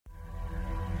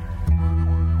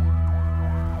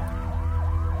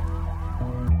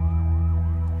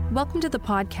Welcome to the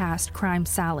podcast Crime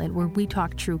Salad, where we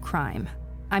talk true crime.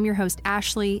 I'm your host,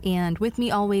 Ashley, and with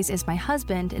me always is my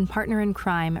husband and partner in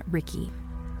crime, Ricky.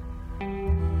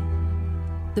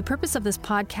 The purpose of this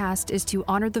podcast is to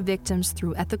honor the victims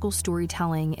through ethical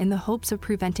storytelling in the hopes of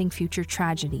preventing future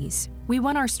tragedies. We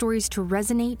want our stories to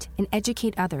resonate and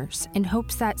educate others in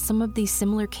hopes that some of these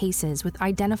similar cases with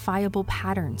identifiable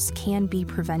patterns can be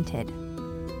prevented.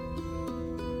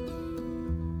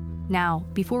 Now,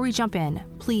 before we jump in,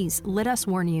 please let us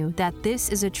warn you that this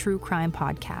is a true crime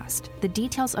podcast. The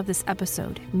details of this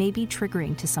episode may be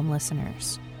triggering to some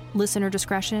listeners. Listener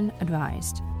discretion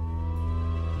advised.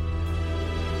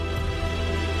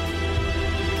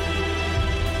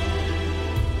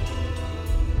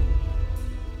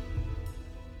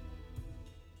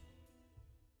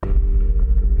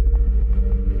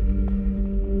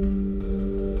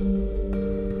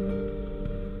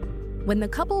 When the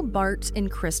couple Bart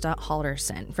and Krista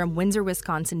Halderson from Windsor,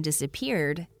 Wisconsin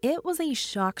disappeared, it was a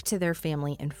shock to their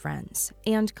family and friends,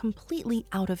 and completely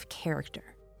out of character.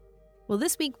 Well,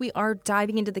 this week we are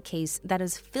diving into the case that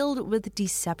is filled with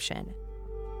deception.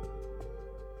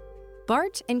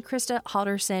 Bart and Krista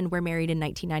Halderson were married in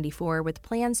 1994 with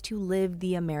plans to live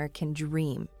the American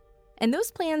dream. And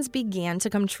those plans began to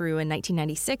come true in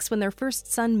 1996 when their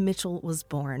first son, Mitchell, was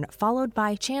born, followed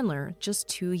by Chandler just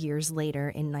 2 years later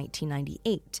in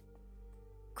 1998.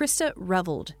 Krista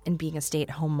reveled in being a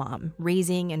stay-at-home mom,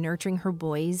 raising and nurturing her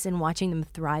boys and watching them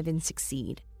thrive and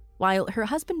succeed, while her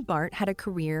husband, Bart, had a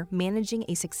career managing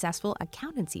a successful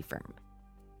accountancy firm.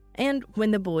 And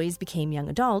when the boys became young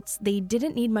adults, they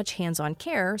didn't need much hands-on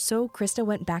care, so Krista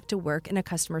went back to work in a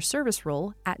customer service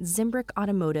role at Zimbrick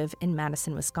Automotive in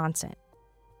Madison, Wisconsin.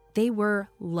 They were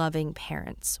loving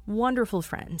parents, wonderful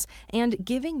friends, and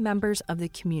giving members of the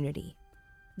community.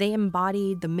 They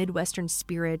embodied the Midwestern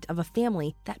spirit of a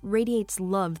family that radiates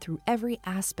love through every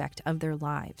aspect of their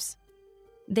lives.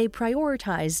 They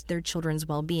prioritized their children's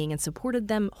well-being and supported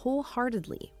them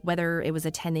wholeheartedly, whether it was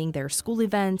attending their school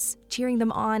events, cheering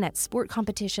them on at sport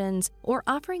competitions, or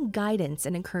offering guidance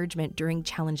and encouragement during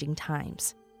challenging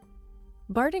times.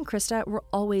 Bart and Krista were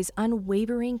always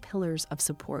unwavering pillars of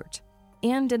support,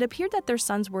 and it appeared that their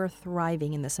sons were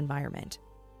thriving in this environment.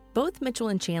 Both Mitchell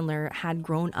and Chandler had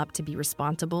grown up to be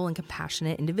responsible and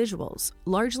compassionate individuals,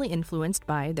 largely influenced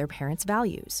by their parents'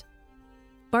 values.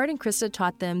 Bart and Krista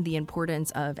taught them the importance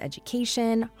of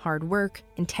education, hard work,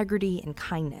 integrity, and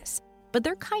kindness. But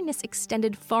their kindness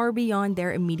extended far beyond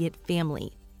their immediate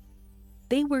family.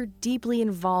 They were deeply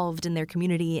involved in their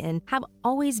community and have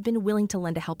always been willing to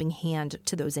lend a helping hand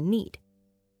to those in need.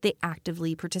 They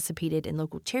actively participated in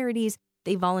local charities,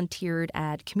 they volunteered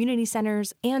at community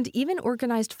centers, and even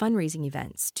organized fundraising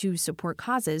events to support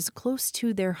causes close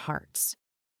to their hearts.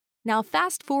 Now,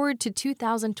 fast forward to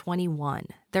 2021.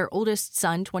 Their oldest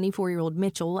son, 24-year-old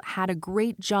Mitchell, had a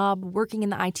great job working in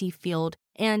the IT field,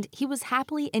 and he was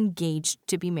happily engaged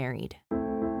to be married.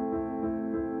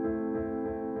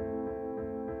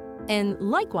 And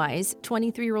likewise,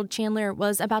 23-year-old Chandler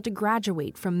was about to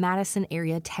graduate from Madison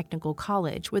Area Technical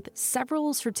College with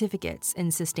several certificates in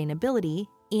sustainability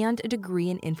and a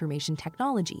degree in information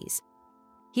technologies.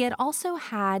 He had also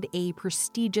had a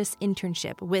prestigious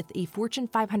internship with a Fortune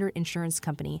 500 insurance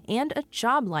company and a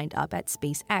job lined up at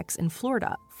SpaceX in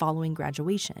Florida following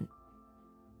graduation.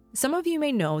 Some of you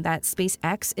may know that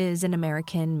SpaceX is an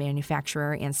American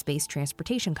manufacturer and space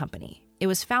transportation company. It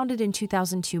was founded in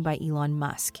 2002 by Elon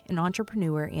Musk, an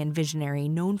entrepreneur and visionary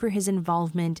known for his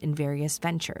involvement in various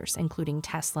ventures, including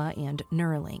Tesla and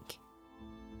Neuralink.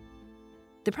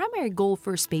 The primary goal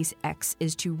for SpaceX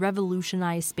is to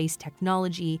revolutionize space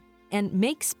technology and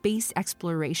make space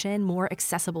exploration more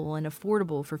accessible and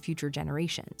affordable for future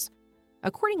generations.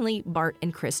 Accordingly, Bart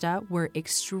and Krista were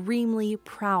extremely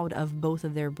proud of both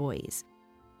of their boys.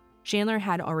 Chandler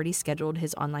had already scheduled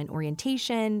his online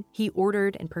orientation, he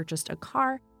ordered and purchased a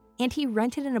car, and he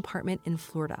rented an apartment in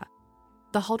Florida.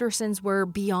 The Haldersons were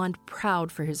beyond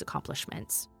proud for his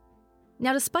accomplishments.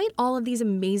 Now, despite all of these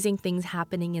amazing things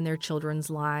happening in their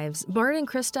children's lives, Bart and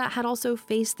Krista had also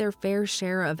faced their fair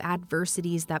share of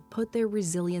adversities that put their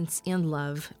resilience and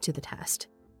love to the test.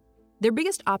 Their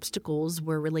biggest obstacles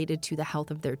were related to the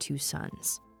health of their two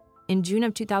sons. In June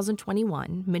of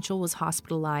 2021, Mitchell was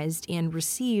hospitalized and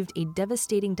received a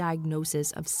devastating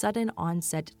diagnosis of sudden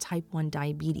onset type 1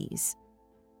 diabetes.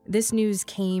 This news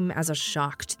came as a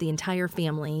shock to the entire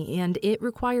family, and it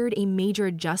required a major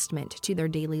adjustment to their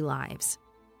daily lives.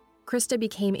 Krista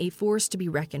became a force to be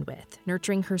reckoned with,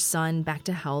 nurturing her son back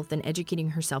to health and educating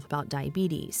herself about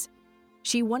diabetes.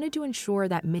 She wanted to ensure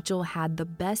that Mitchell had the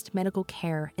best medical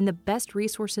care and the best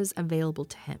resources available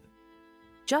to him.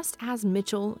 Just as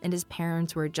Mitchell and his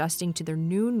parents were adjusting to their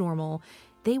new normal,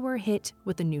 they were hit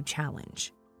with a new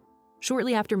challenge.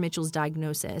 Shortly after Mitchell's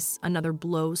diagnosis, another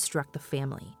blow struck the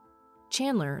family.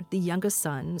 Chandler, the youngest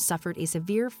son, suffered a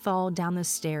severe fall down the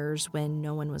stairs when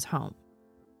no one was home.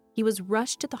 He was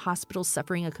rushed to the hospital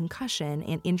suffering a concussion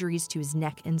and injuries to his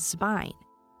neck and spine.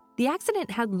 The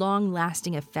accident had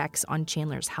long-lasting effects on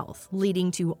Chandler's health,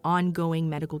 leading to ongoing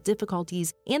medical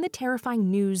difficulties and the terrifying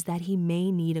news that he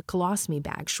may need a colostomy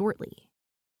bag shortly.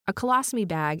 A colostomy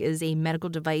bag is a medical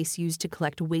device used to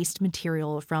collect waste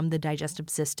material from the digestive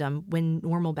system when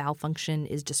normal bowel function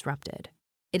is disrupted.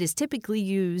 It is typically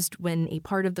used when a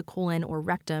part of the colon or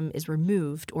rectum is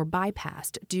removed or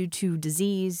bypassed due to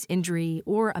disease, injury,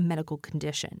 or a medical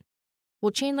condition.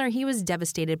 Well, Chandler, he was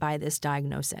devastated by this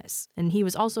diagnosis, and he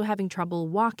was also having trouble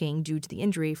walking due to the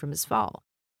injury from his fall.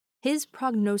 His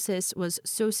prognosis was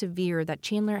so severe that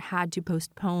Chandler had to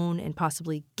postpone and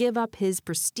possibly give up his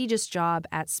prestigious job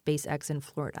at SpaceX in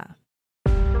Florida.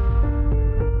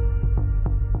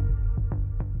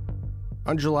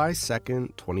 On July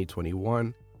 2nd,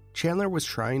 2021, Chandler was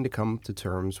trying to come to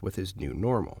terms with his new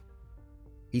normal.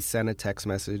 He sent a text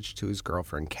message to his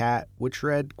girlfriend, Kat, which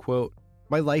read, quote,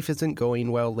 "My life isn't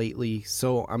going well lately,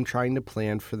 so I'm trying to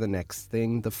plan for the next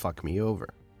thing to fuck me over.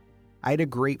 I had a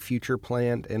great future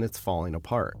planned, and it's falling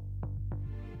apart."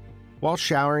 While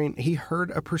showering, he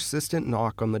heard a persistent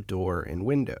knock on the door and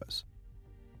windows.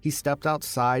 He stepped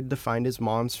outside to find his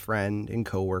mom's friend and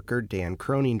coworker Dan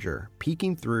Croninger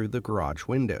peeking through the garage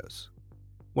windows.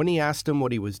 When he asked him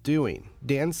what he was doing,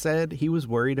 Dan said he was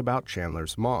worried about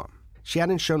Chandler's mom. She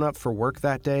hadn't shown up for work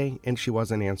that day, and she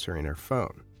wasn't answering her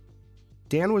phone.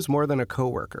 Dan was more than a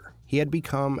coworker. He had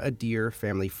become a dear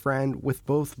family friend with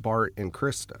both Bart and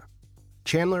Krista.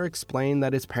 Chandler explained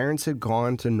that his parents had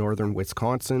gone to northern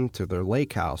Wisconsin to their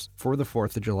lake house for the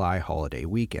 4th of July holiday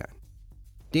weekend.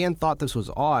 Dan thought this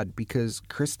was odd because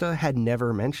Krista had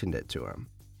never mentioned it to him,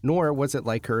 nor was it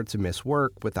like her to miss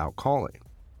work without calling.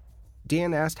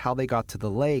 Dan asked how they got to the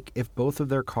lake if both of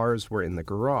their cars were in the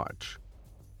garage.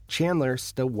 Chandler,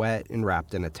 still wet and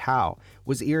wrapped in a towel,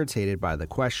 was irritated by the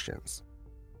questions.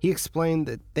 He explained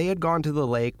that they had gone to the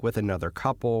lake with another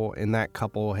couple, and that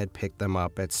couple had picked them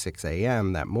up at 6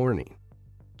 a.m. that morning.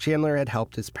 Chandler had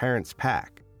helped his parents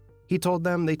pack. He told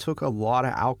them they took a lot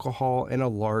of alcohol and a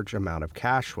large amount of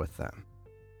cash with them.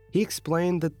 He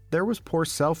explained that there was poor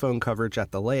cell phone coverage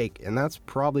at the lake, and that's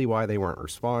probably why they weren't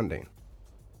responding.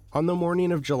 On the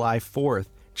morning of July 4th,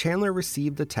 Chandler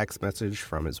received a text message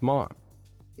from his mom.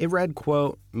 It read,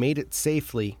 quote, "Made it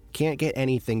safely, can't get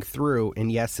anything through,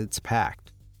 and yes, it's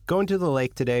packed. Going to the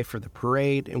lake today for the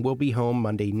parade, and we'll be home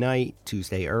Monday night,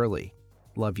 Tuesday early.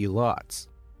 Love you lots."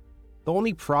 The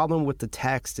only problem with the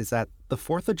text is that the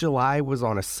 4th of July was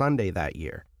on a Sunday that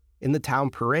year, and the town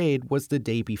parade was the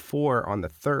day before on the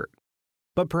 3rd.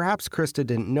 But perhaps Krista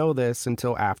didn't know this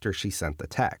until after she sent the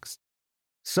text.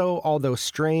 So, although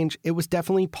strange, it was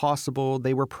definitely possible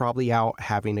they were probably out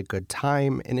having a good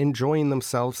time and enjoying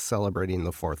themselves celebrating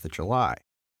the 4th of July.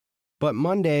 But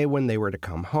Monday, when they were to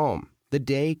come home, the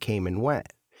day came and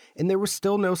went, and there was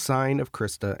still no sign of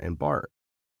Krista and Bart.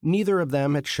 Neither of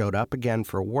them had showed up again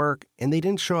for work, and they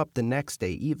didn't show up the next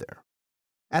day either.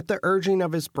 At the urging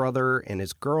of his brother and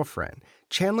his girlfriend,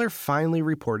 Chandler finally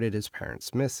reported his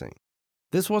parents missing.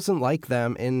 This wasn't like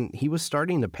them, and he was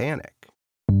starting to panic.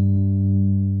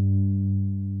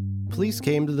 Police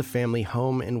came to the family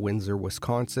home in Windsor,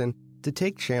 Wisconsin, to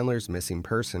take Chandler's missing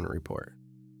person report.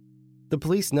 The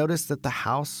police noticed that the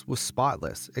house was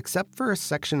spotless, except for a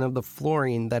section of the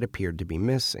flooring that appeared to be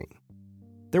missing.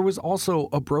 There was also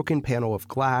a broken panel of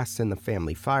glass in the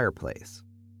family fireplace.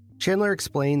 Chandler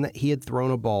explained that he had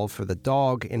thrown a ball for the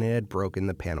dog and it had broken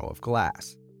the panel of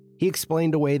glass. He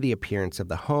explained away the appearance of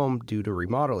the home due to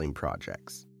remodeling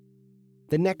projects.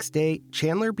 The next day,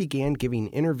 Chandler began giving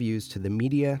interviews to the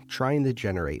media, trying to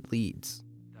generate leads.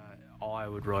 All I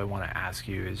would really want to ask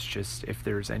you is just if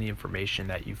there's any information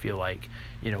that you feel like,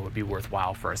 would be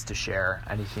worthwhile for us to share,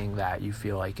 anything that you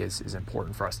feel like is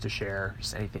important for us to share,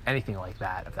 just anything like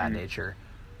that, of that nature.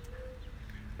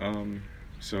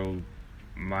 So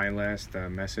my last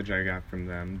message I got from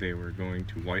them, they were going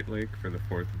to White Lake for the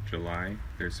 4th of July.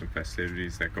 There's some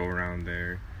festivities that go around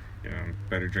there,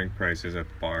 better drink prices at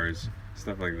bars,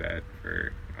 stuff like that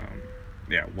for,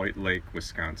 White Lake,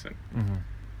 Wisconsin.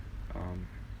 Mm-hmm.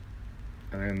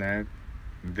 Other than that,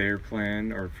 their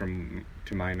plan, or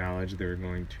to my knowledge, they were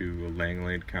going to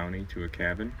Langlade County to a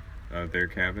cabin, their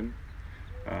cabin.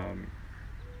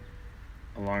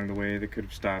 Along the way, they could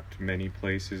have stopped many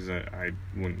places. I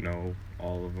wouldn't know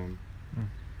all of them.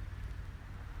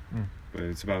 But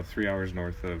it's about 3 hours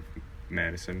north of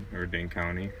Madison or Dane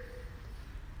County.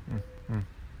 Mm-hmm.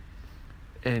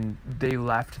 And they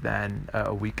left then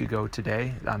a week ago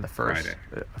today on the 1st?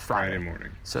 Friday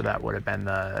morning. So that would have been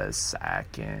the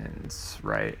 2nd,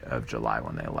 right, of July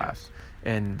when they left. Yes.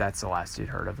 And that's the last you'd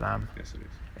heard of them? Yes, it is.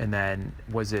 And then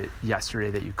was it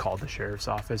yesterday that you called the sheriff's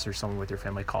office, or someone with your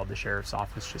family called the sheriff's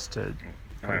office just to...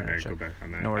 I go back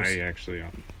on that. I actually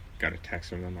got a text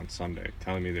from them on Sunday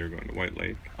telling me they were going to White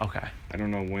Lake. Okay. I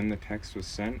don't know when the text was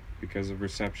sent because of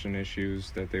reception issues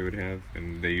that they would have,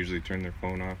 and they usually turn their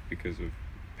phone off because of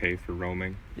pay for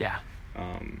roaming. Yeah.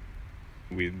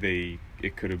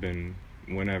 It could have been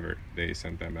whenever they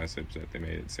sent that message that they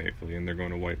made it safely, and they're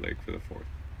going to White Lake for the 4th.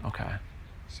 Okay.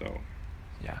 So.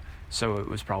 Yeah. So it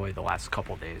was probably the last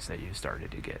couple days that you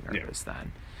started to get nervous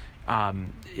then.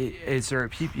 Is there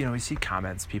we see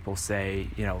comments, people say,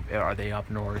 are they up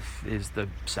north? Is the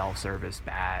cell service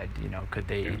bad? Could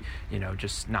they,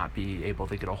 just not be able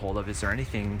to get a hold of? Is there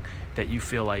anything that you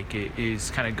feel like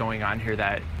is kind of going on here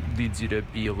that leads you to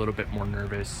be a little bit more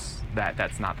nervous that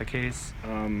that's not the case?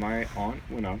 My aunt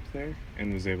went up there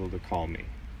and was able to call me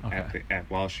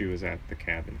while she was at the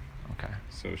cabin. Okay.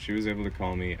 So she was able to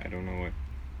call me. I don't know what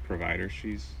provider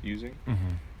she's using,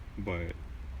 but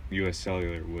U.S.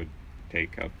 Cellular would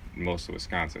take up most of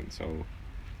Wisconsin, so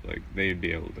they'd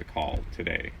be able to call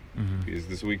today because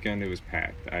this weekend it was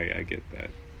packed. I get that,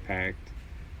 packed.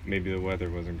 Maybe the weather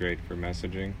wasn't great for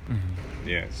messaging.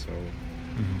 Yeah, so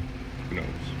who knows.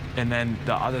 And then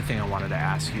the other thing I wanted to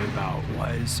ask you about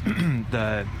was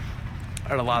a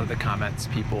lot of the comments,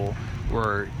 people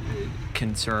were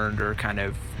concerned or kind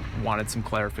of wanted some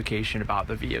clarification about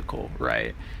the vehicle,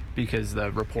 right? Because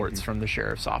the reports from the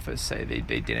sheriff's office say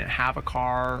they didn't have a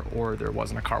car, or there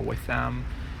wasn't a car with them.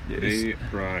 They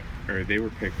were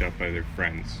picked up by their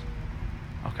friends,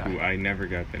 who I never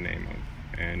got the name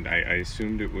of, and I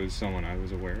assumed it was someone I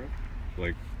was aware of,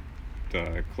 like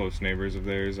the close neighbors of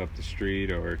theirs up the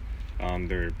street, or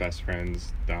their best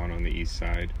friends down on the east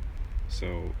side.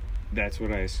 So that's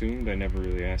what I assumed. I never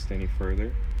really asked any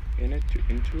further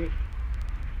into it.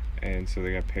 And so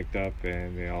they got picked up,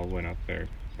 and they all went up there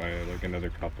by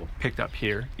another couple. Picked up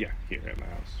here? Yeah, here at my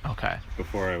house. Okay.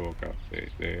 Before I woke up, they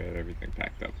had everything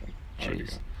packed up and already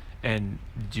gone. And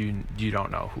you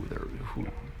don't know who they're who? No.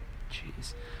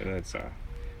 Jeez. That's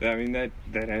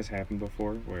that has happened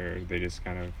before, where they just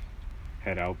kind of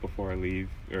head out before I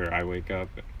leave, or I wake up.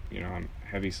 I'm a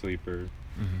heavy sleeper.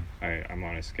 I'm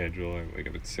on a schedule. I wake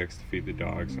up at 6 to feed the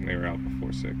dogs, and they were out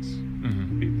before 6 to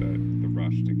beat the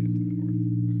rush to get to the north.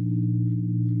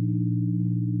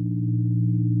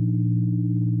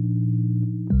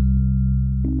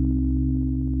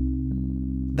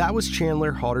 That was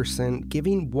Chandler Halderson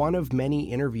giving one of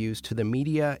many interviews to the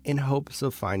media in hopes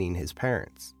of finding his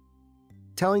parents,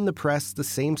 telling the press the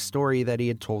same story that he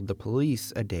had told the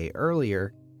police a day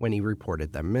earlier when he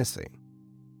reported them missing.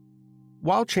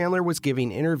 While Chandler was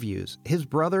giving interviews, his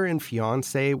brother and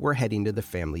fiancé were heading to the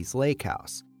family's lake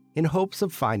house in hopes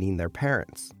of finding their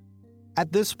parents.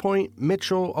 At this point,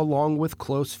 Mitchell, along with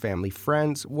close family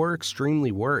friends, were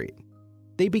extremely worried.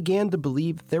 They began to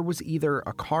believe there was either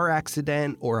a car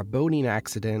accident or a boating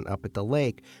accident up at the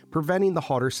lake, preventing the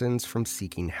Haldersons from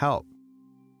seeking help.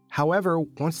 However,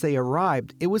 once they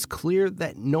arrived, it was clear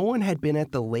that no one had been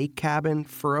at the lake cabin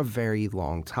for a very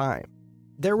long time.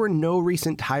 There were no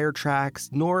recent tire tracks,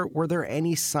 nor were there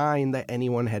any sign that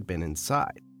anyone had been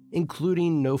inside,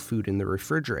 including no food in the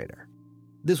refrigerator.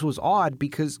 This was odd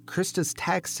because Krista's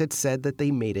text had said that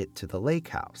they made it to the lake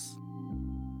house.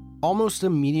 Almost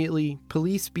immediately,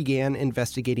 police began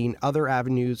investigating other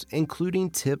avenues, including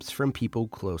tips from people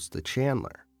close to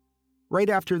Chandler.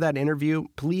 Right after that interview,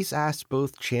 police asked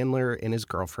both Chandler and his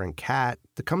girlfriend Kat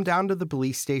to come down to the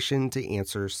police station to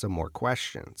answer some more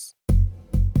questions.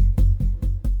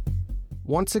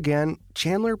 Once again,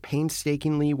 Chandler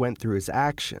painstakingly went through his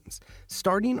actions,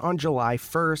 starting on July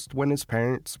 1st when his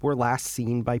parents were last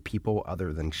seen by people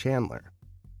other than Chandler.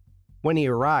 When he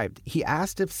arrived, he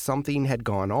asked if something had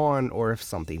gone on or if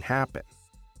something happened.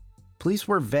 Police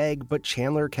were vague, but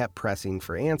Chandler kept pressing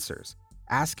for answers,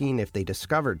 asking if they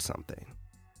discovered something.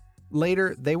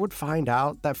 Later, they would find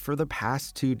out that for the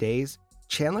past 2 days,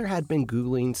 Chandler had been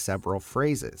Googling several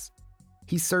phrases.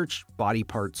 He searched body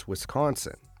parts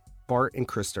Wisconsin, Bart and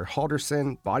Krista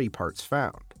Halderson body parts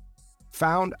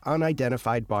found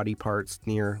unidentified body parts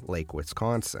near Lake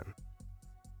Wisconsin.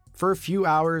 For a few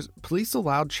hours, police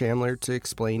allowed Chandler to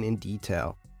explain in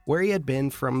detail where he had been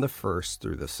from the 1st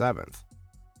through the 7th.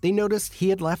 They noticed he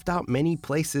had left out many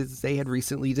places they had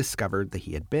recently discovered that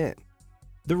he had been.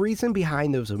 The reason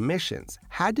behind those omissions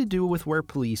had to do with where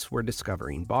police were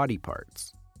discovering body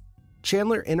parts.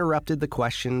 Chandler interrupted the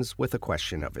questions with a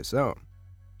question of his own.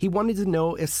 He wanted to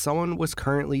know if someone was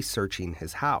currently searching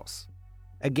his house.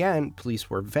 Again, police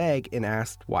were vague and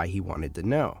asked why he wanted to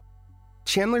know.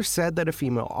 Chandler said that a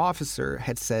female officer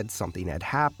had said something had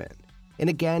happened, and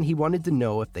again, he wanted to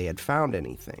know if they had found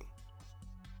anything.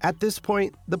 At this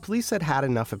point, the police had had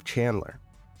enough of Chandler.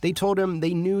 They told him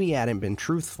they knew he hadn't been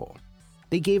truthful.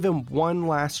 They gave him one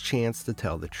last chance to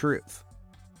tell the truth.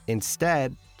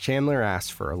 Instead, Chandler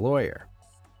asked for a lawyer.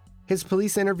 His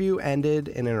police interview ended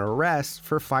in an arrest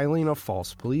for filing a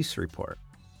false police report.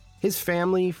 His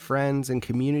family, friends, and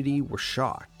community were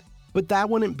shocked, but that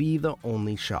wouldn't be the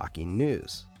only shocking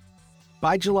news.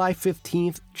 By July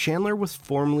 15th, Chandler was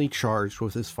formally charged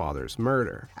with his father's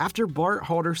murder after Bart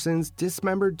Halderson's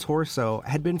dismembered torso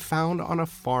had been found on a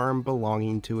farm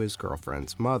belonging to his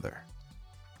girlfriend's mother.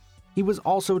 He was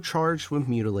also charged with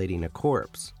mutilating a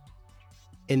corpse.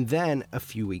 And then, a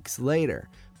few weeks later,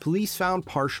 police found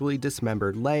partially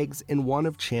dismembered legs in one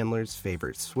of Chandler's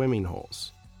favorite swimming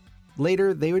holes.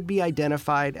 Later, they would be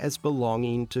identified as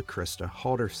belonging to Krista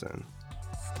Halderson.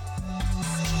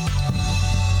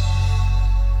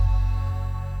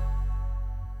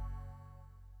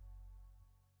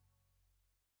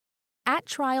 At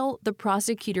trial, the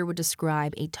prosecutor would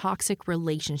describe a toxic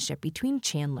relationship between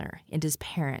Chandler and his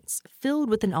parents, filled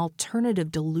with an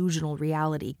alternative delusional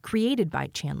reality created by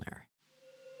Chandler.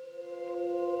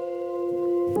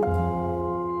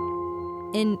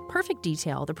 In perfect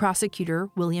detail, the prosecutor,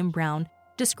 William Brown,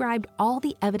 described all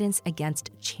the evidence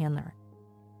against Chandler.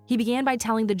 He began by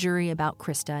telling the jury about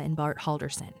Krista and Bart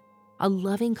Halderson, a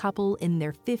loving couple in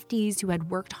their 50s who had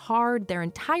worked hard their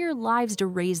entire lives to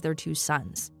raise their two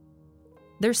sons.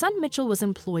 Their son Mitchell was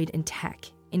employed in tech,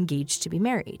 engaged to be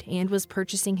married, and was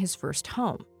purchasing his first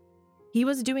home. He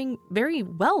was doing very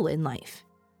well in life.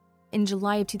 In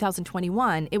July of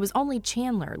 2021, it was only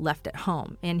Chandler left at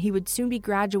home, and he would soon be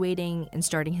graduating and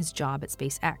starting his job at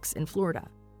SpaceX in Florida.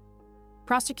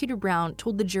 Prosecutor Brown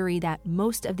told the jury that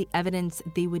most of the evidence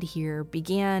they would hear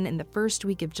began in the first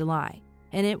week of July,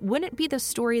 and it wouldn't be the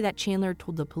story that Chandler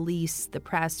told the police, the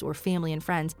press, or family and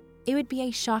friends. It would be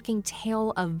a shocking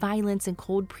tale of violence and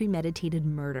cold premeditated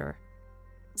murder.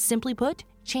 Simply put,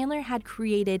 Chandler had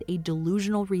created a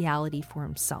delusional reality for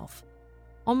himself.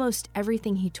 Almost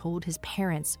everything he told his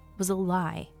parents was a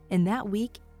lie, and that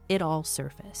week, it all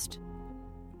surfaced.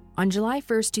 On July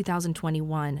 1st,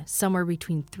 2021, somewhere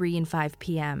between 3 and 5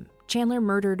 p.m., Chandler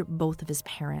murdered both of his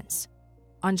parents.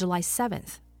 On July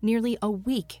 7th, nearly a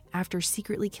week after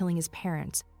secretly killing his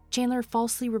parents, Chandler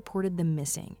falsely reported them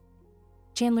missing.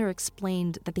 Chandler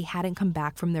explained that they hadn't come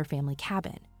back from their family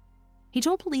cabin. He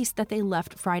told police that they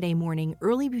left Friday morning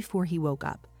early before he woke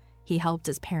up. He helped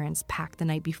his parents pack the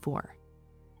night before.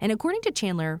 And according to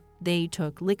Chandler, they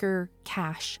took liquor,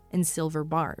 cash, and silver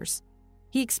bars.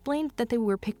 He explained that they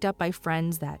were picked up by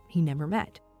friends that he never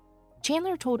met.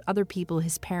 Chandler told other people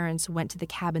his parents went to the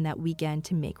cabin that weekend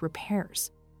to make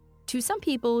repairs. To some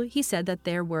people, he said that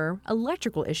there were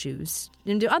electrical issues,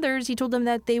 and to others, he told them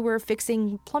that they were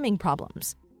fixing plumbing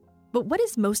problems. But what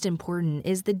is most important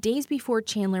is the days before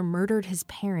Chandler murdered his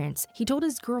parents, he told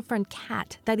his girlfriend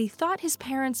Kat that he thought his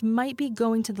parents might be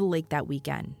going to the lake that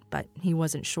weekend, but he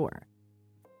wasn't sure.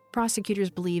 Prosecutors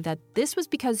believe that this was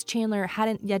because Chandler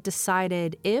hadn't yet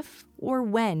decided if or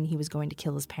when he was going to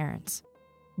kill his parents.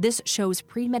 This shows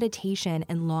premeditation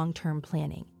and long-term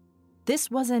planning. This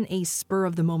wasn't a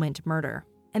spur-of-the-moment murder,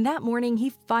 and that morning he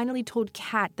finally told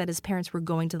Kat that his parents were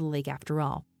going to the lake after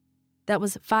all. That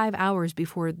was 5 hours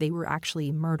before they were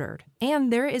actually murdered,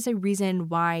 and there is a reason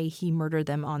why he murdered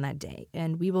them on that day,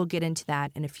 and we will get into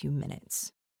that in a few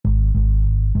minutes.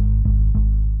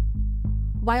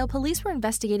 While police were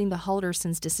investigating the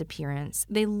Haldersons' disappearance,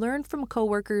 they learned from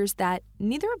coworkers that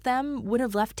neither of them would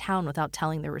have left town without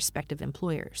telling their respective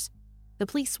employers. The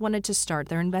police wanted to start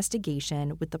their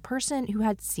investigation with the person who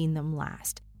had seen them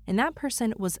last, and that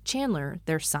person was Chandler,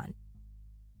 their son.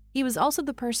 He was also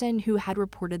the person who had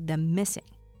reported them missing.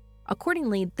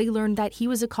 Accordingly, they learned that he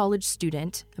was a college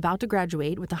student about to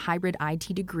graduate with a hybrid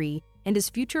IT degree, and his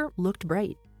future looked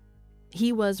bright.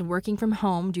 He was working from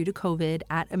home due to COVID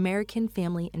at American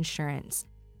Family Insurance.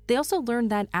 They also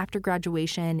learned that after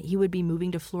graduation, he would be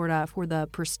moving to Florida for the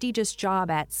prestigious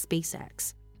job at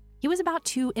SpaceX. He was about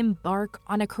to embark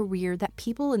on a career that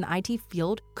people in the IT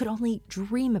field could only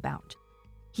dream about.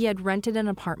 He had rented an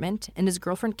apartment, and his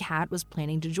girlfriend Kat was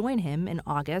planning to join him in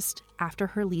August after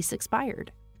her lease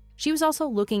expired. She was also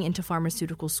looking into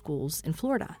pharmaceutical schools in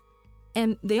Florida.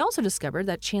 And they also discovered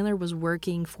that Chandler was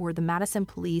working for the Madison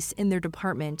Police in their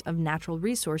Department of Natural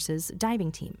Resources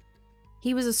diving team.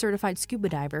 He was a certified scuba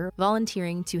diver,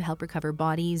 volunteering to help recover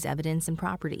bodies, evidence, and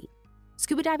property.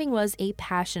 Scuba diving was a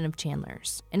passion of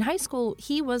Chandler's. In high school,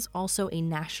 he was also a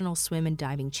national swim and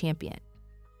diving champion.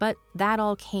 But that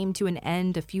all came to an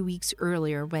end a few weeks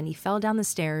earlier when he fell down the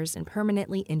stairs and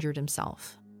permanently injured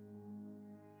himself.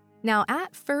 Now,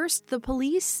 at first, the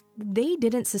police, they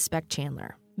didn't suspect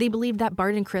Chandler. They believed that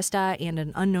Bart and Krista and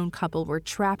an unknown couple were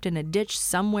trapped in a ditch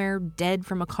somewhere dead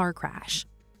from a car crash.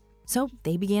 So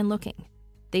they began looking.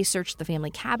 They searched the family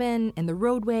cabin and the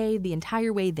roadway the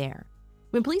entire way there.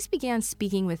 When police began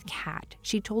speaking with Kat,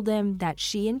 she told them that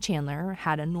she and Chandler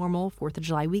had a normal 4th of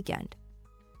July weekend.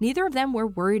 Neither of them were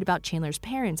worried about Chandler's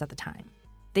parents at the time.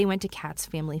 They went to Kat's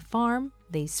family farm,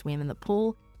 they swam in the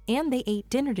pool, and they ate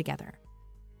dinner together.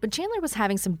 But Chandler was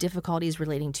having some difficulties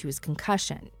relating to his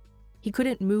concussion. He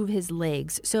couldn't move his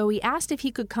legs, so he asked if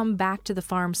he could come back to the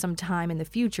farm sometime in the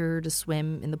future to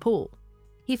swim in the pool.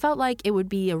 He felt like it would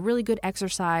be a really good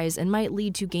exercise and might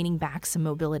lead to gaining back some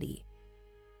mobility.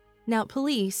 Now,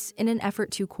 police, in an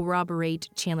effort to corroborate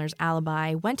Chandler's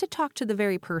alibi, went to talk to the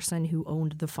very person who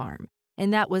owned the farm,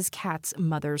 and that was Kat's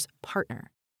mother's partner.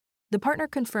 The partner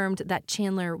confirmed that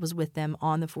Chandler was with them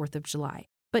on the 4th of July,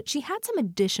 but she had some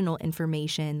additional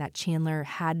information that Chandler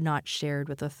had not shared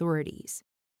with authorities.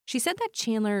 She said that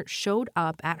Chandler showed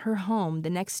up at her home the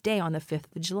next day on the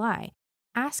 5th of July,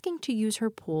 asking to use her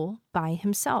pool by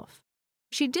himself.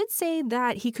 She did say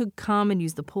that he could come and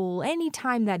use the pool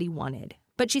anytime that he wanted,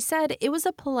 but she said it was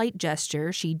a polite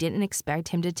gesture she didn't expect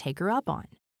him to take her up on.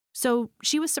 So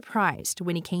she was surprised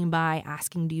when he came by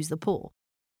asking to use the pool.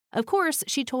 Of course,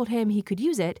 she told him he could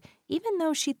use it, even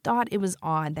though she thought it was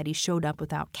odd that he showed up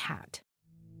without Kat.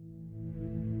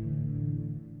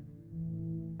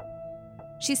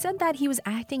 She said that he was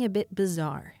acting a bit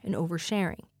bizarre and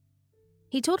oversharing.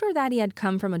 He told her that he had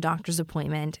come from a doctor's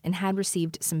appointment and had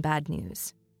received some bad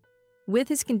news. With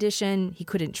his condition, he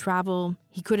couldn't travel,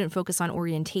 he couldn't focus on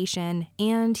orientation,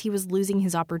 and he was losing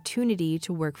his opportunity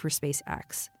to work for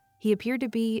SpaceX. He appeared to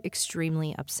be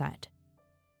extremely upset.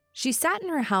 She sat in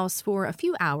her house for a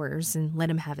few hours and let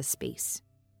him have his space.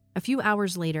 A few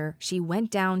hours later, she went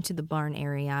down to the barn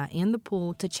area and the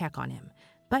pool to check on him,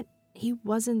 but he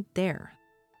wasn't there.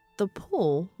 The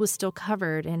pool was still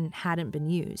covered and hadn't been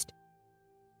used.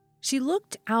 She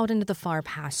looked out into the far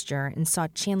pasture and saw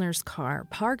Chandler's car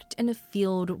parked in a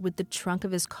field with the trunk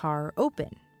of his car open,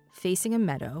 facing a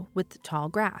meadow with tall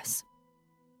grass.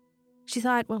 She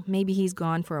thought, well, maybe he's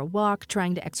gone for a walk,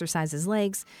 trying to exercise his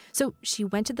legs, so she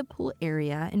went to the pool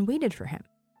area and waited for him.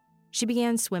 She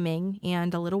began swimming,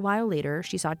 and a little while later,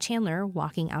 she saw Chandler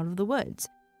walking out of the woods.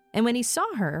 And when he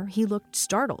saw her, he looked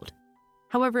startled.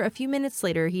 However, a few minutes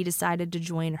later, he decided to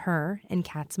join her and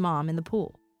Kat's mom in the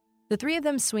pool. The three of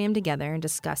them swam together and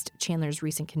discussed Chandler's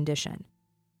recent condition.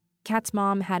 Kat's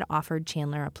mom had offered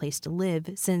Chandler a place to live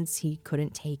since he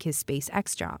couldn't take his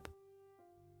SpaceX job.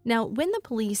 Now, when the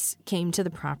police came to the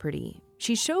property,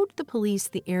 she showed the police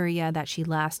the area that she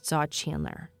last saw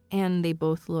Chandler, and they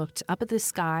both looked up at the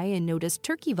sky and noticed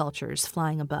turkey vultures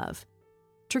flying above.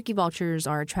 Turkey vultures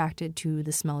are attracted to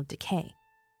the smell of decay.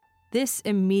 This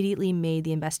immediately made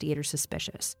the investigator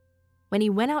suspicious. When he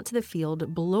went out to the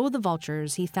field below the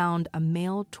vultures, he found a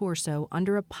male torso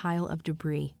under a pile of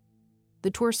debris. The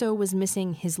torso was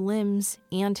missing his limbs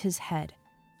and his head.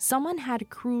 Someone had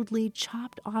crudely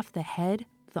chopped off the head,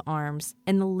 the arms,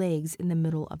 and the legs in the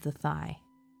middle of the thigh.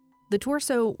 The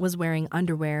torso was wearing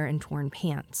underwear and torn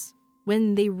pants.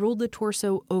 When they rolled the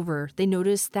torso over, they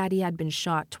noticed that he had been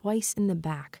shot twice in the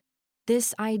back.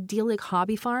 This idyllic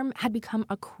hobby farm had become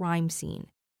a crime scene.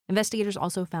 Investigators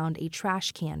also found a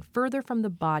trash can further from the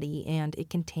body, and it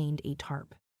contained a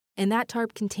tarp. And that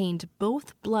tarp contained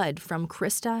both blood from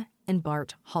Krista and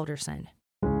Bart Halderson.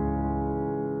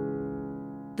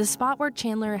 The spot where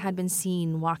Chandler had been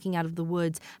seen walking out of the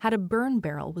woods had a burn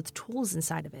barrel with tools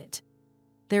inside of it.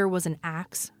 There was an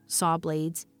axe, saw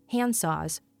blades,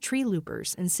 handsaws, tree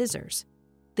loopers, and scissors.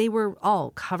 They were all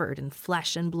covered in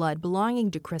flesh and blood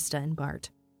belonging to Krista and Bart.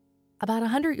 About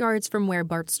 100 yards from where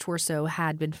Bart's torso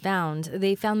had been found,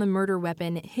 they found the murder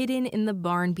weapon hidden in the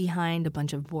barn behind a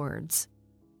bunch of boards.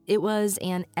 It was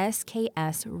an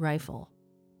SKS rifle.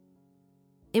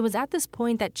 It was at this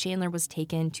point that Chandler was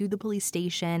taken to the police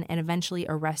station and eventually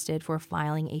arrested for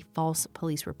filing a false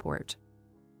police report.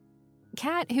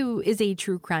 Kat, who is a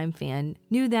true crime fan,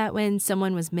 knew that when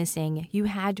someone was missing, you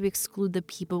had to exclude the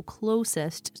people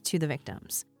closest to the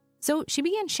victims. So she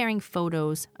began sharing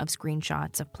photos of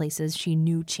screenshots of places she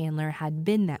knew Chandler had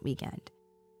been that weekend.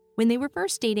 When they were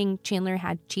first dating, Chandler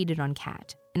had cheated on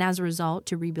Kat, and as a result,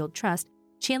 to rebuild trust,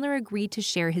 Chandler agreed to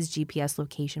share his GPS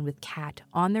location with Kat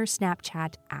on their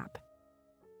Snapchat app.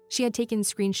 She had taken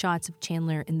screenshots of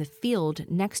Chandler in the field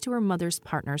next to her mother's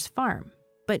partner's farm.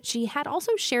 But she had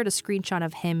also shared a screenshot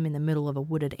of him in the middle of a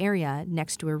wooded area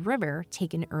next to a river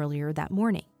taken earlier that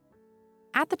morning.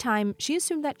 At the time, she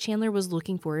assumed that Chandler was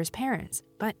looking for his parents,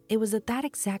 but it was at that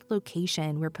exact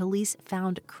location where police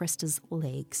found Krista's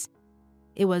legs.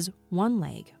 It was one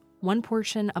leg, one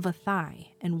portion of a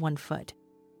thigh, and one foot.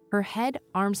 Her head,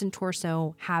 arms, and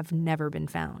torso have never been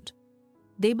found.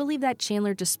 They believe that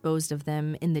Chandler disposed of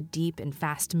them in the deep and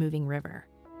fast-moving river.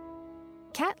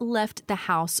 Kat left the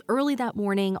house early that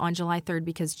morning on July 3rd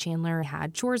because Chandler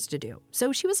had chores to do,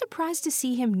 so she was surprised to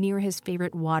see him near his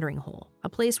favorite watering hole, a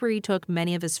place where he took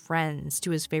many of his friends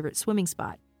to his favorite swimming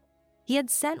spot. He had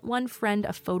sent one friend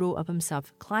a photo of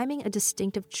himself climbing a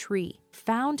distinctive tree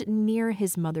found near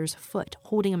his mother's foot,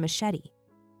 holding a machete.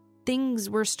 Things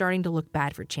were starting to look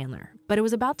bad for Chandler, but it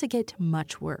was about to get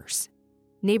much worse.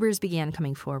 Neighbors began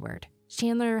coming forward.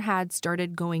 Chandler had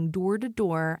started going door to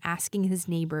door asking his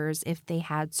neighbors if they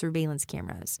had surveillance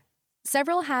cameras.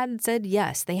 Several had said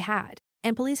yes, they had,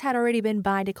 and police had already been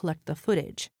by to collect the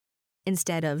footage.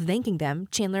 Instead of thanking them,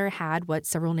 Chandler had what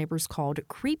several neighbors called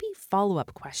creepy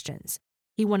follow-up questions.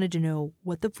 He wanted to know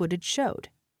what the footage showed.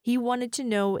 He wanted to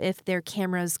know if their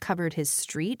cameras covered his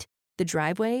street, the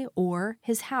driveway, or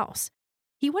his house.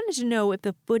 He wanted to know if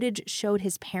the footage showed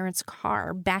his parents'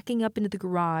 car backing up into the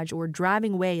garage or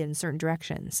driving away in certain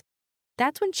directions.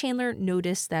 That's when Chandler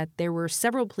noticed that there were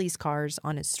several police cars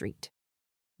on his street.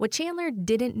 What Chandler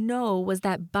didn't know was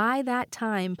that by that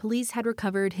time, police had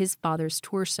recovered his father's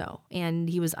torso, and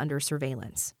he was under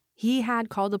surveillance. He had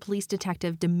called a police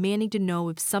detective demanding to know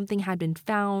if something had been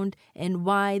found and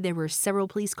why there were several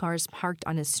police cars parked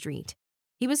on his street.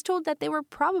 He was told that they were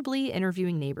probably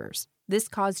interviewing neighbors. This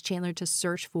caused Chandler to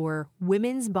search for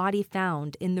women's body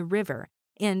found in the river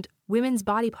and women's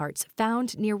body parts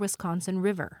found near Wisconsin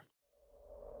River.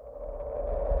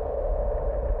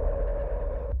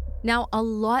 Now, a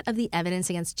lot of the evidence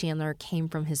against Chandler came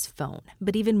from his phone,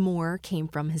 but even more came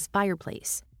from his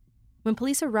fireplace. When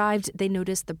police arrived, they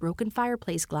noticed the broken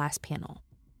fireplace glass panel.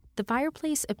 The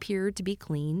fireplace appeared to be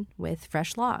clean with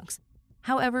fresh logs.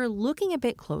 However, looking a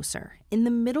bit closer, in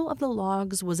the middle of the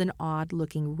logs was an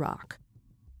odd-looking rock.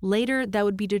 Later, that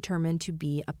would be determined to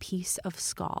be a piece of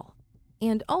skull.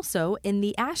 And also, in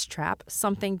the ash trap,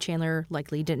 something Chandler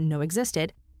likely didn't know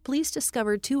existed, police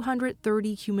discovered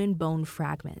 230 human bone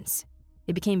fragments.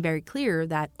 It became very clear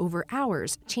that over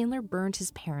hours, Chandler burned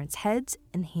his parents' heads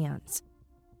and hands.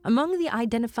 Among the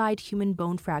identified human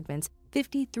bone fragments,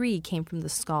 53 came from the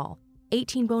skull,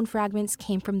 18 bone fragments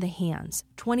came from the hands,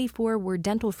 24 were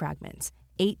dental fragments,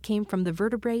 8 came from the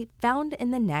vertebrae found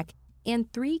in the neck,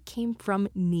 and 3 came from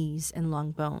knees and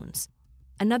long bones.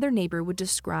 Another neighbor would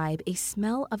describe a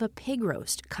smell of a pig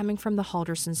roast coming from the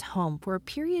Haldersons' home for a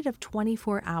period of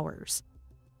 24 hours.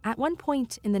 At one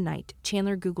point in the night,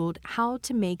 Chandler Googled how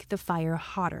to make the fire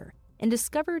hotter and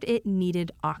discovered it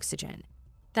needed oxygen.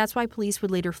 That's why police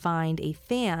would later find a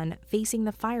fan facing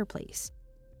the fireplace.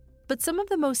 But some of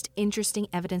the most interesting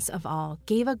evidence of all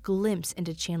gave a glimpse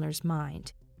into Chandler's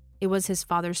mind. It was his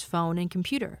father's phone and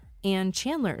computer, and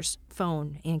Chandler's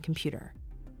phone and computer.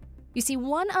 You see,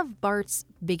 one of Bart's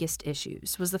biggest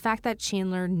issues was the fact that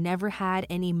Chandler never had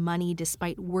any money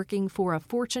despite working for a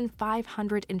Fortune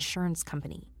 500 insurance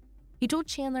company. He told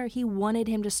Chandler he wanted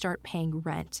him to start paying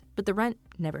rent, but the rent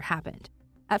never happened.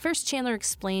 At first, Chandler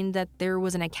explained that there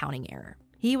was an accounting error.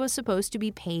 He was supposed to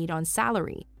be paid on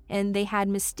salary, and they had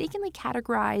mistakenly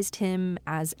categorized him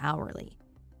as hourly.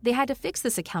 They had to fix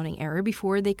this accounting error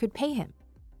before they could pay him.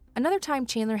 Another time,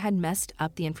 Chandler had messed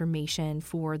up the information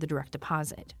for the direct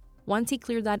deposit. Once he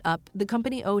cleared that up, the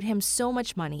company owed him so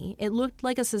much money, it looked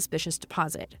like a suspicious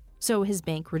deposit, so his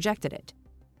bank rejected it.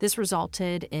 This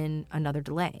resulted in another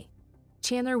delay.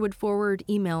 Chandler would forward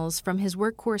emails from his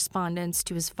work correspondence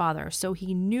to his father, so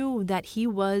he knew that he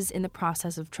was in the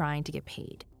process of trying to get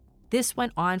paid. This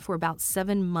went on for about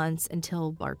 7 months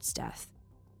until Bart's death.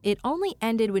 It only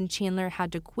ended when Chandler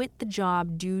had to quit the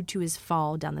job due to his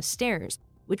fall down the stairs,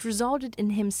 which resulted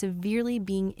in him severely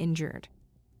being injured.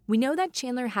 We know that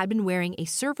Chandler had been wearing a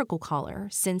cervical collar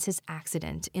since his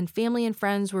accident, and family and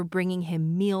friends were bringing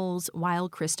him meals while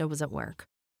Krista was at work.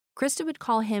 Krista would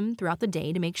call him throughout the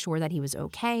day to make sure that he was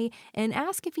okay and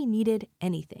ask if he needed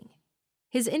anything.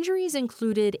 His injuries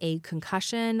included a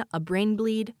concussion, a brain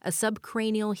bleed, a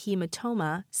subcranial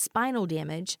hematoma, spinal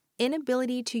damage,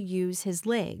 inability to use his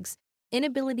legs,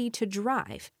 inability to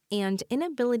drive, and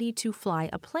inability to fly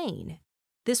a plane.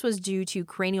 This was due to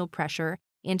cranial pressure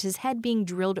and his head being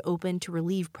drilled open to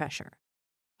relieve pressure.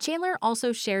 Chandler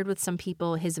also shared with some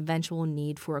people his eventual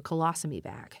need for a colostomy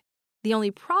bag. The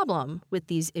only problem with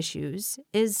these issues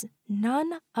is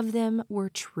none of them were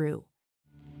true.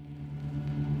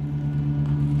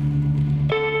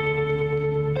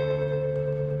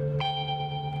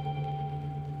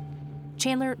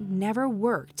 Chandler never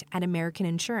worked at American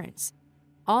Insurance.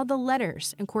 All the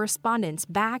letters and correspondence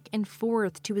back and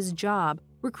forth to his job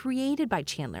were created by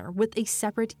Chandler with a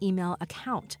separate email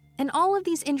account. And all of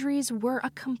these injuries were a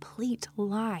complete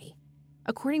lie.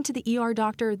 According to the ER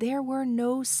doctor, there were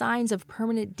no signs of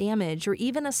permanent damage or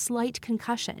even a slight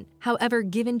concussion. However,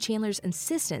 given Chandler's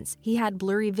insistence, he had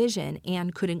blurry vision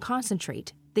and couldn't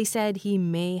concentrate. They said he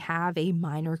may have a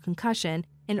minor concussion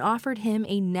and offered him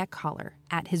a neck collar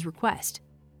at his request.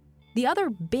 The other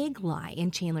big lie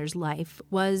in Chandler's life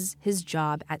was his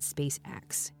job at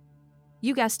SpaceX.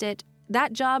 You guessed it,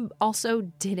 that job also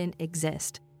didn't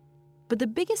exist. But the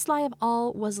biggest lie of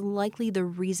all was likely the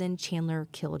reason Chandler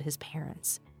killed his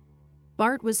parents.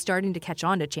 Bart was starting to catch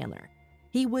on to Chandler.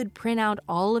 He would print out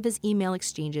all of his email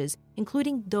exchanges,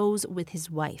 including those with his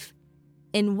wife.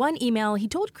 In one email, he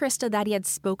told Krista that he had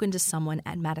spoken to someone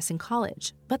at Madison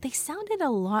College, but they sounded a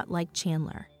lot like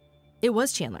Chandler. It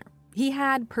was Chandler. He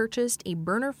had purchased a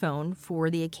burner phone for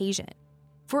the occasion.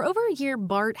 For over a year,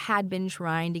 Bart had been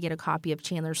trying to get a copy of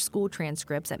Chandler's school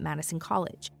transcripts at Madison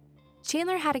College.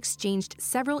 Chandler had exchanged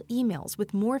several emails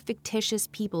with more fictitious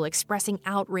people expressing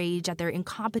outrage at their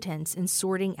incompetence in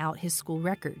sorting out his school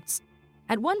records.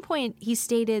 At one point, he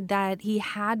stated that he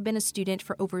had been a student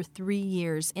for over 3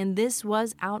 years, and this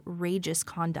was outrageous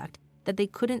conduct, that they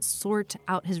couldn't sort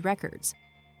out his records.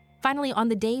 Finally, on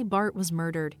the day Bart was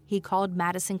murdered, he called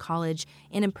Madison College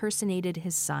and impersonated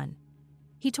his son.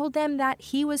 He told them that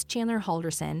he was Chandler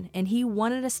Halderson and he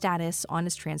wanted a status on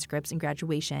his transcripts and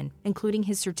graduation, including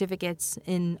his certificates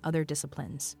in other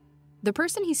disciplines. The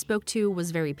person he spoke to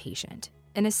was very patient.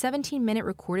 In a 17-minute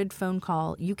recorded phone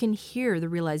call, you can hear the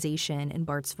realization in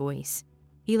Bart's voice.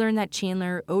 He learned that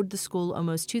Chandler owed the school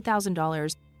almost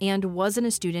 $2,000 and wasn't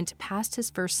a student past his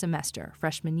first semester,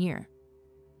 freshman year.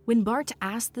 When Bart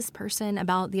asked this person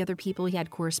about the other people he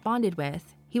had corresponded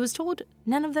with, he was told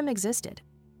none of them existed.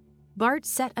 Bart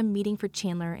set a meeting for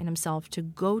Chandler and himself to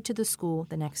go to the school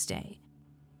the next day.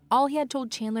 All he had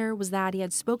told Chandler was that he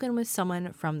had spoken with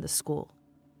someone from the school.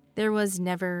 There was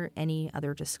never any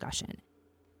other discussion.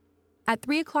 At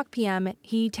 3:00 p.m.,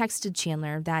 he texted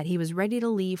Chandler that he was ready to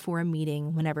leave for a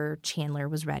meeting whenever Chandler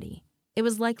was ready. It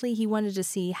was likely he wanted to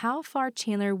see how far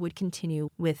Chandler would continue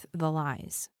with the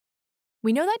lies.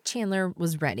 We know that Chandler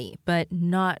was ready, but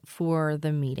not for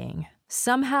the meeting.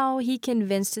 Somehow, he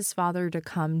convinced his father to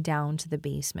come down to the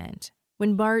basement.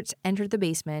 When Bart entered the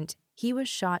basement, he was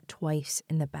shot twice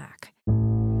in the back.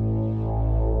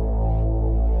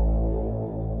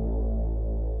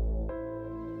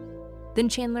 Then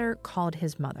Chandler called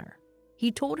his mother. He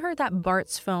told her that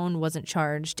Bart's phone wasn't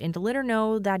charged and to let her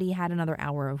know that he had another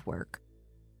hour of work.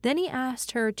 Then he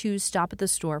asked her to stop at the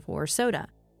store for soda.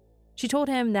 She told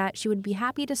him that she would be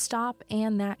happy to stop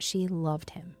and that she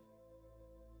loved him.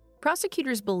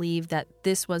 Prosecutors believe that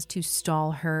this was to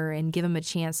stall her and give him a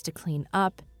chance to clean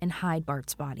up and hide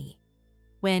Bart's body.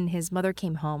 When his mother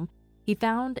came home, he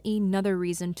found another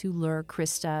reason to lure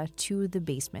Krista to the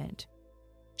basement.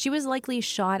 She was likely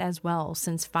shot as well,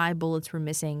 since 5 bullets were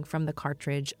missing from the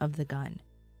cartridge of the gun.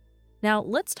 Now,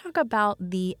 let's talk about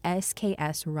the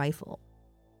SKS rifle.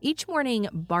 Each morning,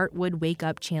 Bart would wake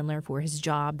up Chandler for his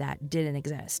job that didn't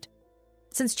exist.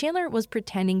 Since Chandler was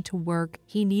pretending to work,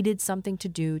 he needed something to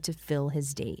do to fill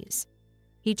his days.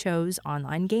 He chose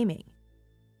online gaming.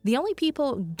 The only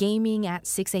people gaming at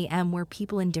 6 a.m. were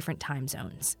people in different time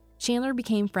zones. Chandler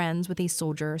became friends with a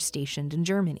soldier stationed in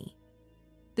Germany.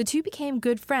 The two became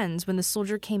good friends when the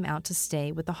soldier came out to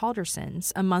stay with the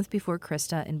Haldersons a month before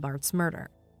Krista and Bart's murder.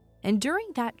 And during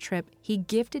that trip, he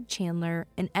gifted Chandler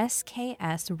an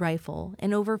SKS rifle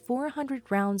and over 400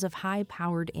 rounds of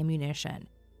high-powered ammunition.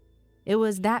 It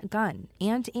was that gun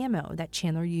and ammo that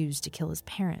Chandler used to kill his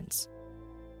parents.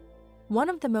 One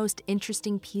of the most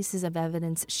interesting pieces of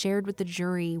evidence shared with the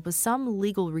jury was some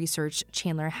legal research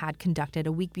Chandler had conducted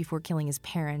a week before killing his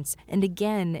parents and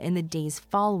again in the days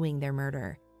following their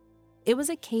murder. It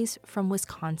was a case from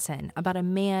Wisconsin about a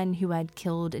man who had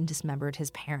killed and dismembered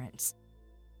his parents.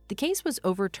 The case was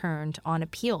overturned on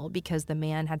appeal because the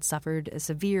man had suffered a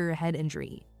severe head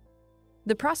injury.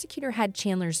 The prosecutor had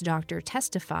Chandler's doctor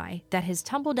testify that his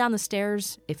tumble down the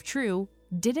stairs, if true,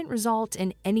 didn't result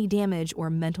in any damage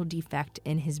or mental defect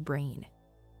in his brain.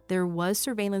 There was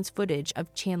surveillance footage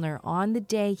of Chandler on the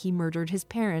day he murdered his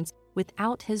parents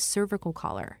without his cervical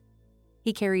collar.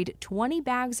 He carried 20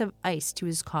 bags of ice to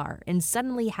his car and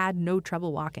suddenly had no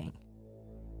trouble walking.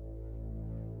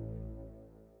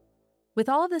 With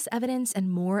all of this evidence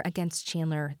and more against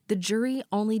Chandler, the jury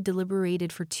only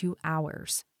deliberated for 2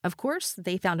 hours. Of course,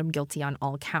 they found him guilty on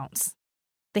all counts.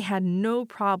 They had no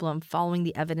problem following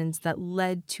the evidence that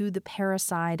led to the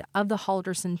parricide of the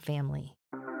Halderson family.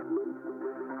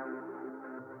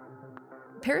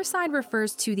 Parricide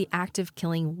refers to the act of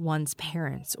killing one's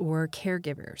parents or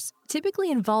caregivers, typically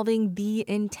involving the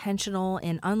intentional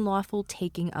and unlawful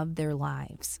taking of their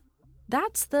lives.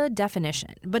 That's the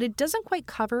definition, but it doesn't quite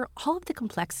cover all of the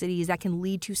complexities that can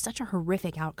lead to such a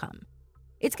horrific outcome.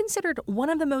 It's considered one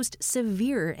of the most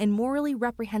severe and morally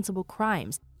reprehensible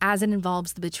crimes, as it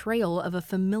involves the betrayal of a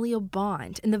familial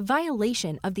bond and the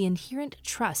violation of the inherent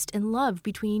trust and love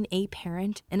between a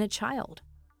parent and a child.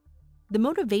 The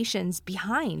motivations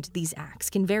behind these acts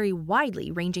can vary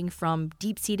widely, ranging from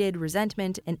deep-seated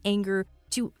resentment and anger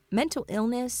to mental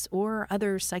illness or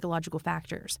other psychological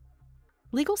factors.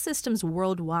 Legal systems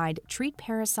worldwide treat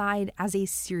parricide as a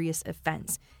serious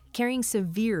offense, carrying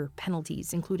severe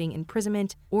penalties, including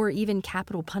imprisonment or even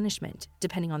capital punishment,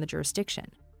 depending on the jurisdiction.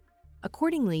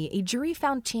 Accordingly, a jury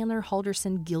found Chandler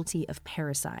Halderson guilty of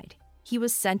parricide. He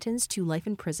was sentenced to life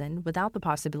in prison without the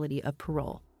possibility of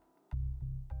parole.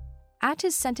 At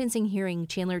his sentencing hearing,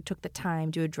 Chandler took the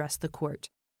time to address the court.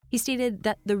 He stated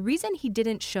that the reason he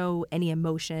didn't show any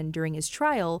emotion during his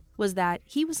trial was that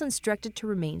he was instructed to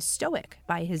remain stoic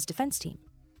by his defense team.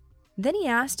 Then he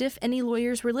asked if any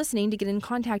lawyers were listening to get in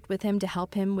contact with him to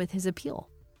help him with his appeal.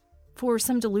 For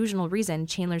some delusional reason,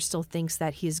 Chandler still thinks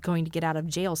that he is going to get out of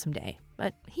jail someday,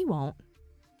 but he won't.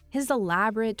 His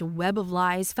elaborate web of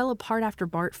lies fell apart after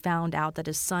Bart found out that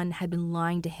his son had been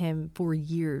lying to him for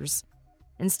years.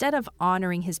 Instead of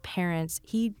honoring his parents,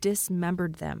 he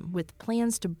dismembered them with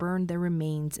plans to burn their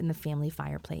remains in the family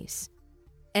fireplace.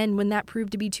 And when that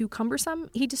proved to be too cumbersome,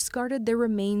 he discarded their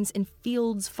remains in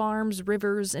fields, farms,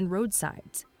 rivers, and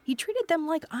roadsides. He treated them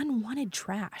like unwanted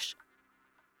trash.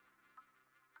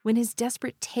 When his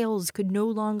desperate tales could no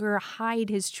longer hide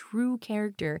his true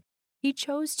character, he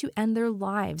chose to end their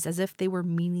lives as if they were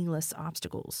meaningless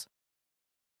obstacles.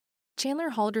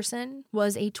 Chandler Halderson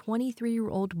was a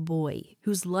 23-year-old boy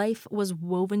whose life was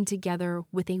woven together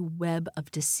with a web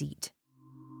of deceit.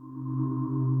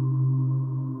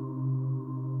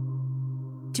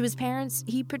 To his parents,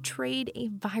 he portrayed a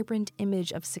vibrant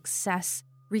image of success,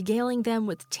 regaling them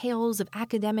with tales of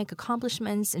academic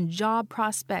accomplishments and job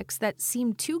prospects that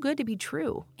seemed too good to be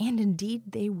true, and indeed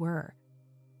they were.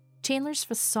 Chandler's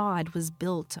facade was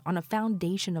built on a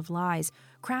foundation of lies,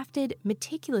 crafted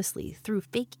meticulously through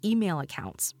fake email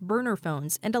accounts, burner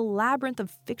phones, and a labyrinth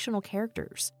of fictional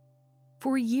characters.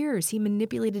 For years, he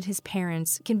manipulated his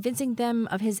parents, convincing them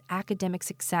of his academic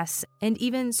success and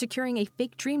even securing a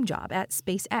fake dream job at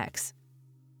SpaceX.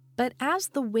 But as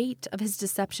the weight of his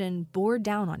deception bore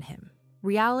down on him,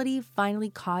 reality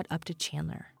finally caught up to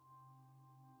Chandler.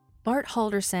 Bart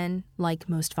Halderson, like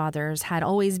most fathers, had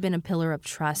always been a pillar of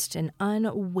trust and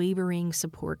unwavering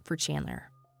support for Chandler.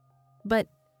 But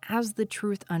as the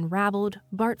truth unraveled,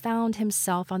 Bart found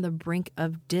himself on the brink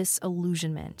of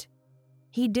disillusionment.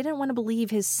 He didn't want to believe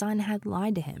his son had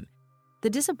lied to him. The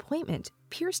disappointment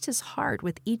pierced his heart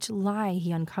with each lie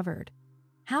he uncovered.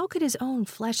 How could his own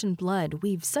flesh and blood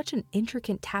weave such an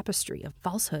intricate tapestry of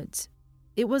falsehoods?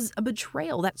 It was a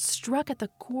betrayal that struck at the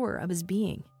core of his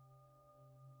being.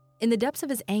 In the depths of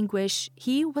his anguish,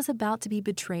 he was about to be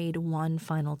betrayed one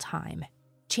final time.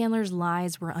 Chandler's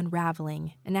lies were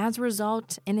unraveling, and as a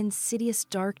result, an insidious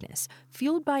darkness,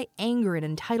 fueled by anger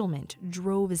and entitlement,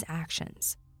 drove his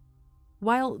actions.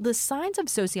 While the signs of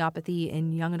sociopathy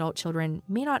in young adult children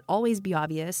may not always be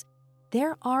obvious,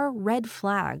 there are red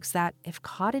flags that, if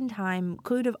caught in time,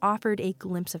 could have offered a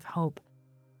glimpse of hope.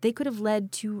 They could have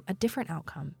led to a different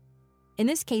outcome. In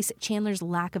this case, Chandler's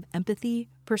lack of empathy,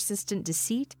 persistent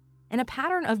deceit, and a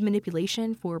pattern of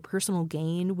manipulation for personal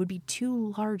gain would be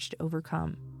too large to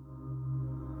overcome.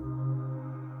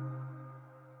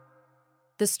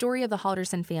 The story of the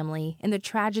Halderson family and the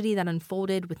tragedy that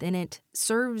unfolded within it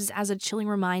serves as a chilling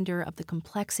reminder of the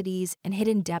complexities and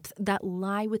hidden depth that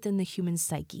lie within the human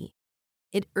psyche.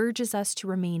 It urges us to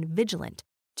remain vigilant,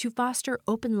 to foster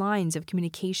open lines of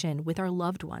communication with our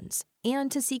loved ones,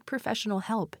 and to seek professional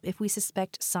help if we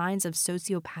suspect signs of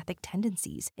sociopathic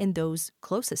tendencies in those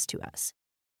closest to us.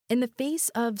 In the face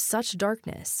of such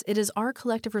darkness, it is our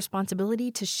collective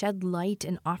responsibility to shed light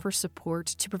and offer support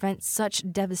to prevent such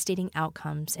devastating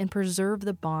outcomes and preserve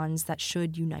the bonds that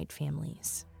should unite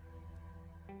families.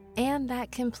 And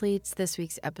that completes this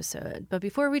week's episode. But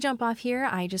before we jump off here,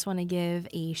 I just want to give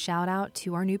a shout out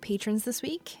to our new patrons this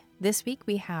week. This week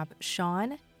we have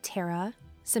Sean, Tara,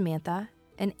 Samantha,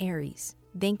 and Aries.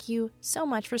 Thank you so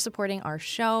much for supporting our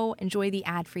show. Enjoy the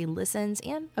ad-free listens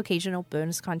and occasional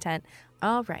bonus content.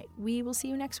 All right, we will see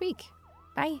you next week.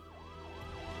 Bye.